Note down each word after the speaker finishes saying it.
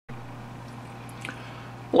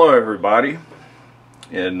Hello everybody.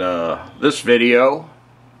 In this video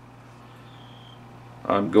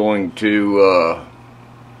I'm going to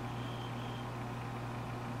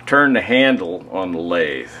turn the handle on the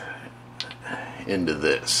lathe into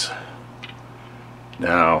this.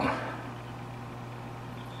 Now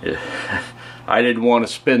I didn't want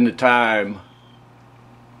to spend the time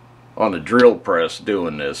on the drill press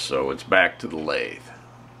doing this, so it's back to the lathe,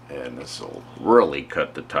 and this will really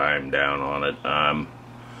cut the time down on it. I'm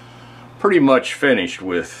pretty much finished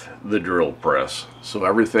with the drill press, so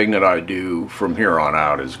everything that I do from here on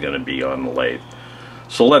out is going to be on the lathe.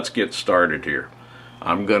 So let's get started here.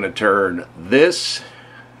 I'm going to turn this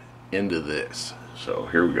into this. So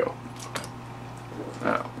here we go.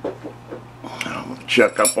 Now I'm going to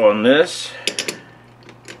check up on this.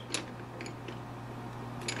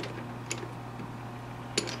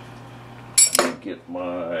 Get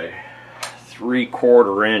my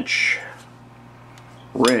 3/4 inch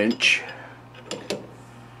wrench.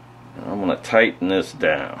 I'm going to tighten this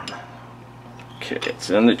down. Okay, it's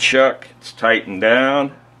in the chuck, it's tightened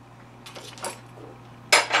down.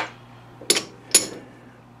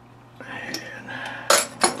 And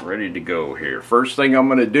ready to go here. First thing I'm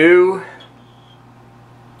going to do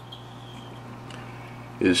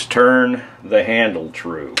is turn the handle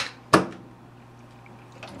true.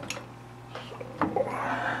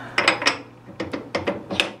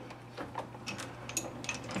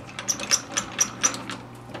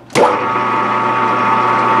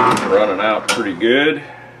 Running out pretty good.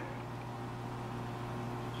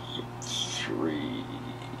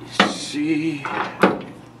 3C,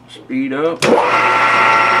 speed up.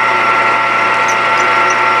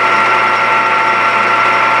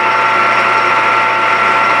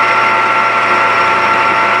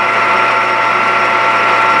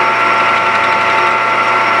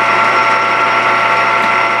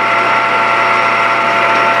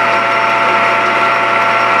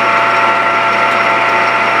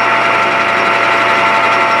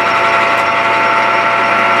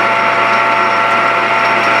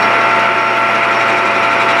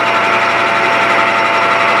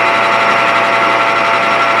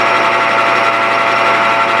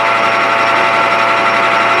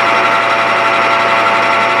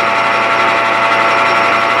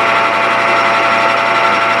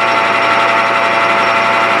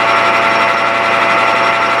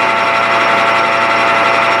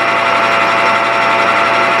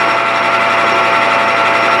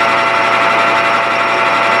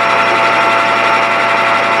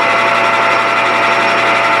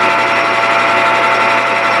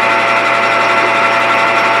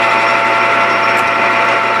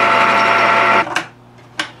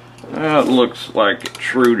 It looks like it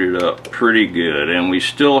trued it up pretty good, and we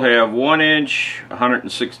still have 1 inch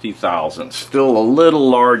 160 thousandths, still a little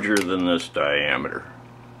larger than this diameter.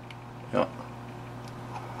 Yep.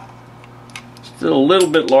 Still a little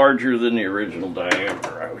bit larger than the original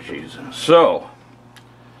diameter I was using. So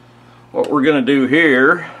what we're going to do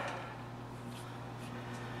here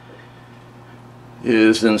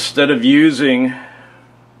is, instead of using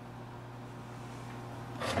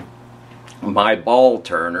my ball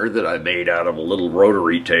turner that I made out of a little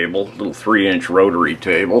rotary table, little 3-inch rotary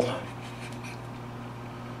table,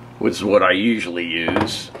 which is what I usually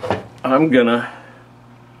use, I'm gonna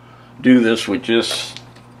do this with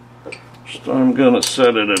I'm gonna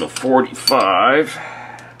set it at a 45.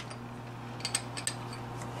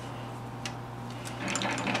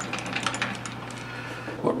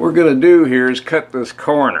 What we're gonna do here is cut this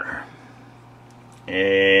corner,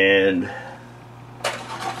 and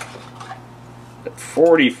at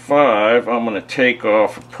 45, I'm going to take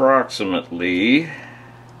off approximately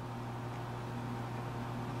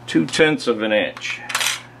 2/10 of an inch.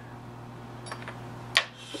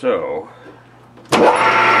 So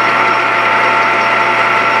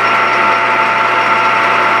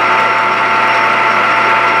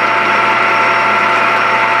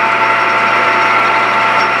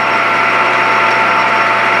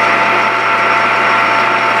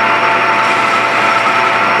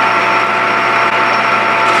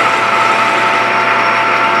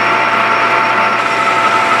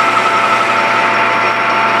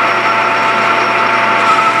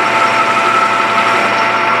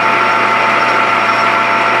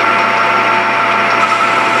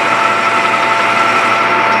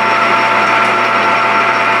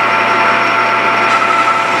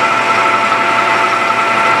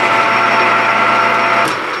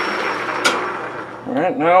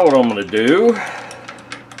now what I'm going to do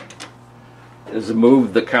is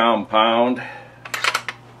move the compound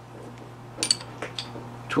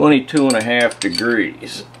 22.5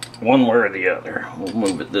 degrees. one way or the other. We'll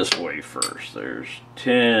move it this way first. There's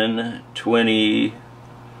 10, 20,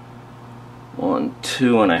 1,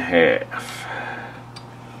 2.5.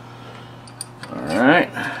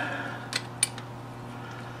 Alright.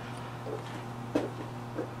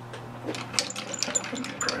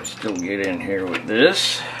 Probably still get in here with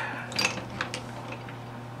this.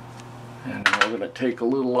 And we're going to take a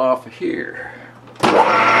little off of here.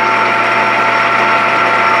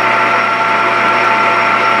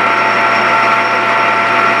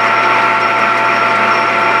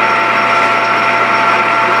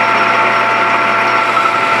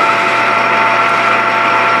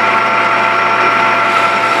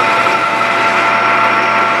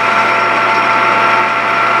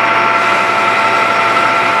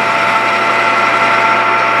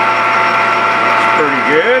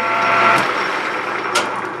 Good.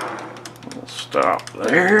 We'll stop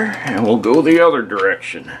there and we'll go the other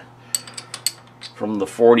direction. From the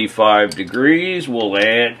 45 degrees, we'll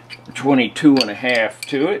add 22.5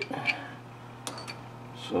 to it.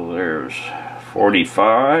 So there's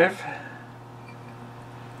 45,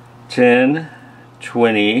 10,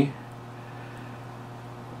 20,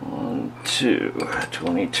 1, 2,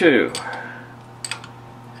 22.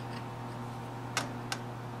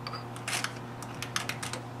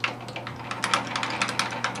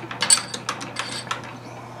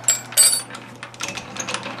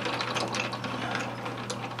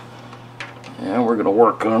 And we're going to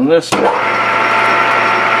work on this one.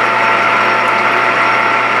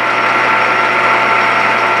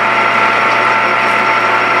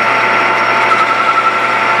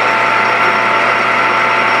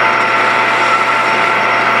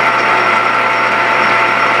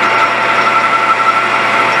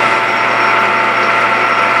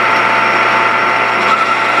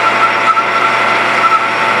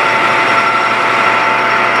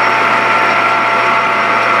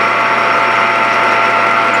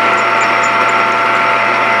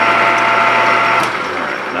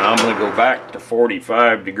 Back to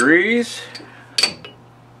 45 degrees.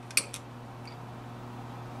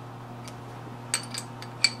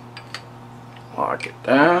 Lock it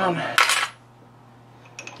down.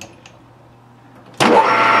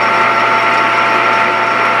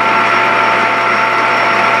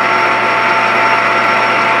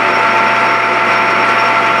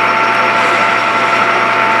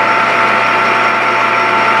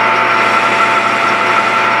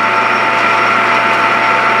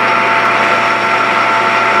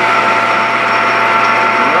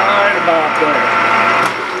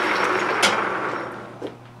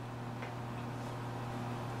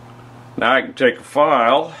 Now I can take a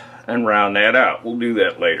file and round that out. We'll do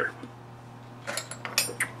that later.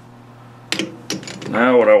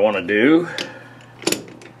 Now what I want to do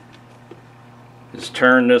is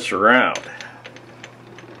turn this around.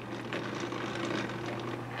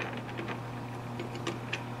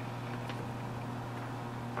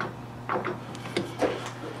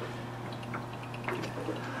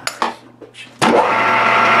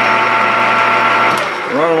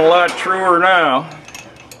 Running a lot truer now.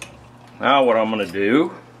 Now what I'm going to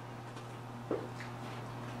do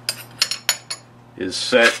is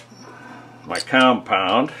set my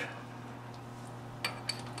compound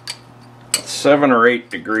at 7 or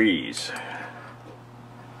 8 degrees.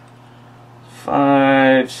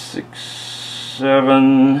 5, 6,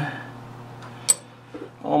 7,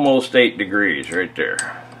 almost 8 degrees right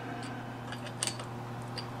there.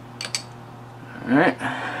 Alright,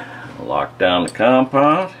 lock down the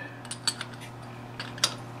compound.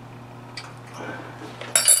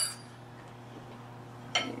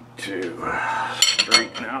 To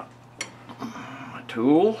straighten out my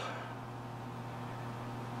tool.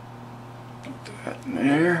 Put that in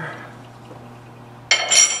there.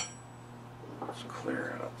 Let's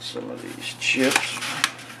clear out some of these chips.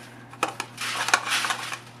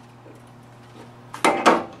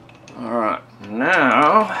 Alright,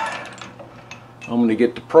 now I'm going to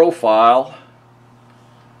get the profile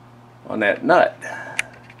on that nut.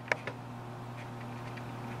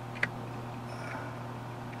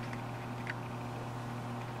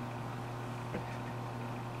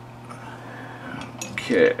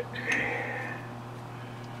 Okay.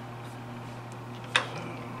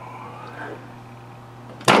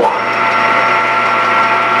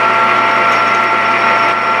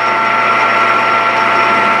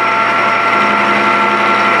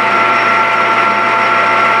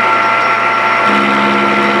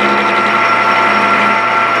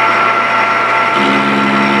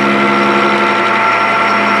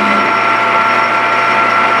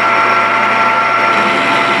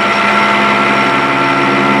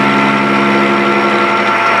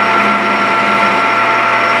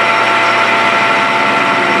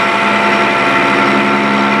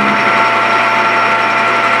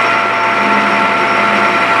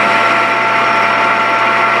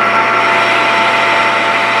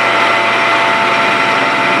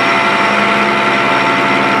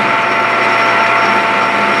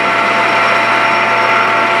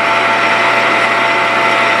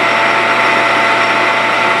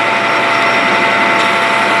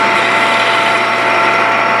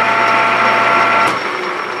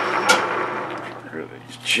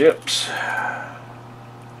 these chips.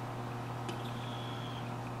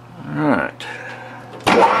 Alright.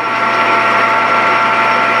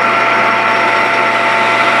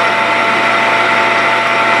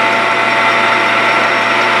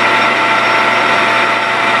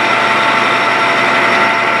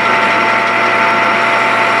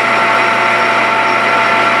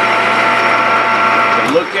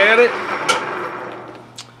 Look at it.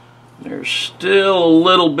 There's still a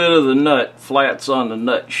little bit of the nut, flats on the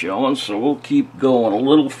nut showing, so we'll keep going a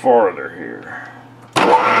little farther here.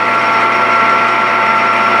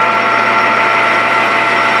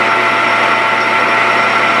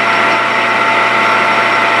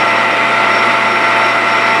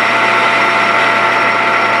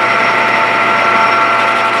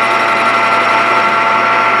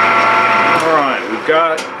 Alright, we've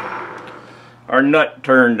got our nut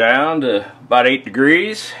turned down to about 8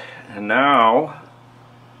 degrees, and now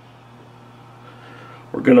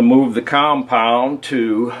we're going to move the compound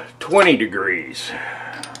to 20 degrees.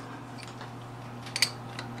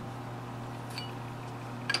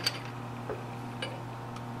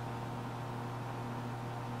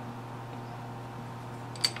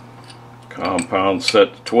 Compound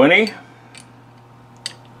set to 20.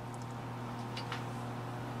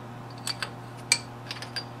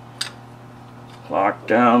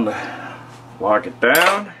 Lock it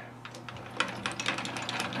down,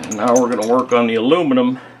 and now we're going to work on the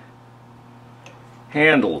aluminum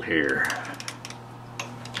handle here.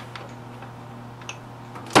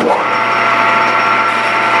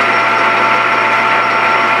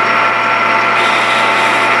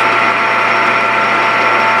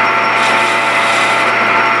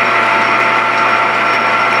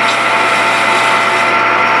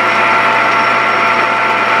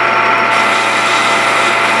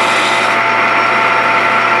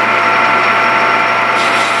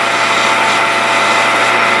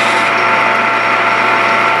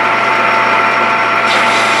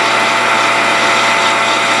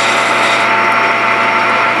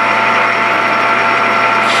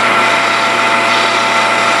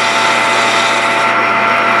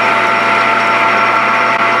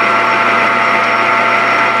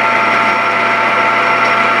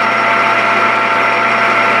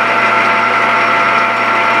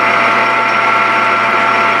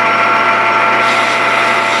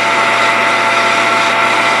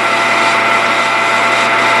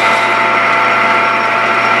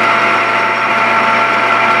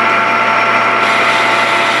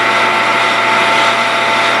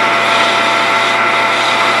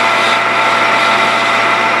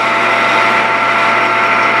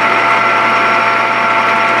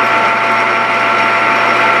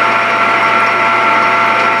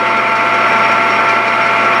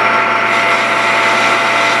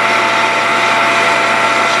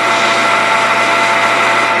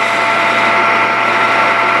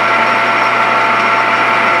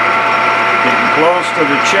 Close to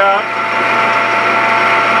the chuck.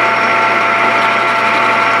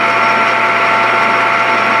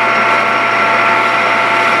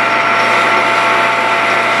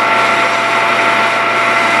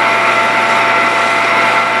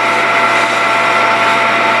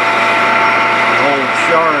 Old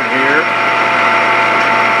shard here.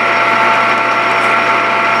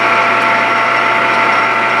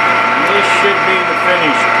 And this should be the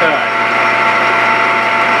finished cut.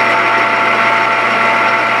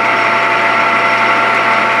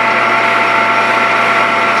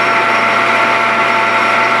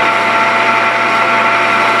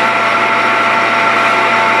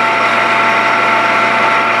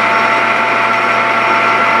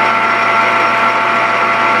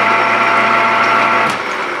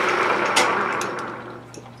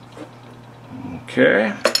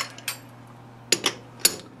 Okay,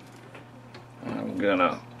 I'm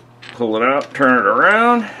gonna pull it out, turn it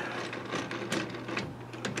around,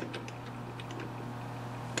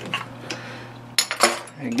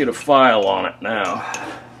 and get a file on it now.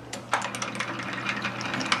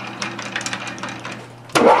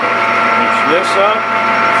 Finish this up.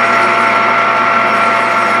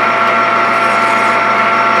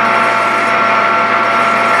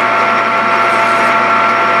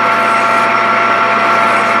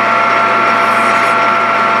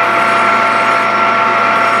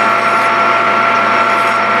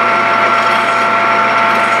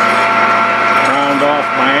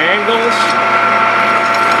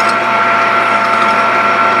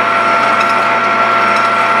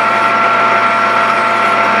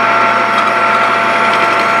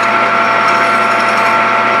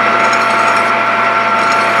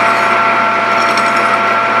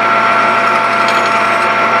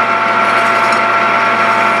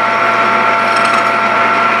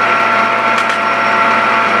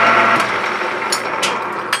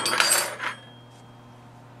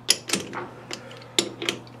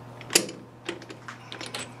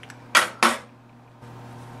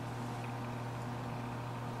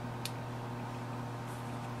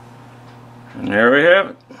 And there we have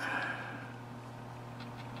it.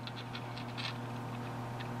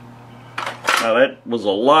 Now that was a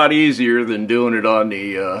lot easier than doing it on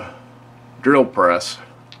the drill press.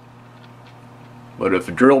 But if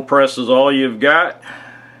a drill press is all you've got,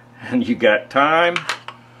 and you got time,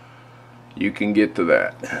 you can get to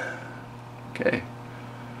that. Okay.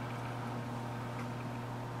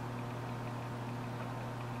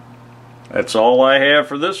 That's all I have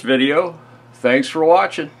for this video. Thanks for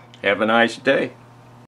watching. Have a nice day.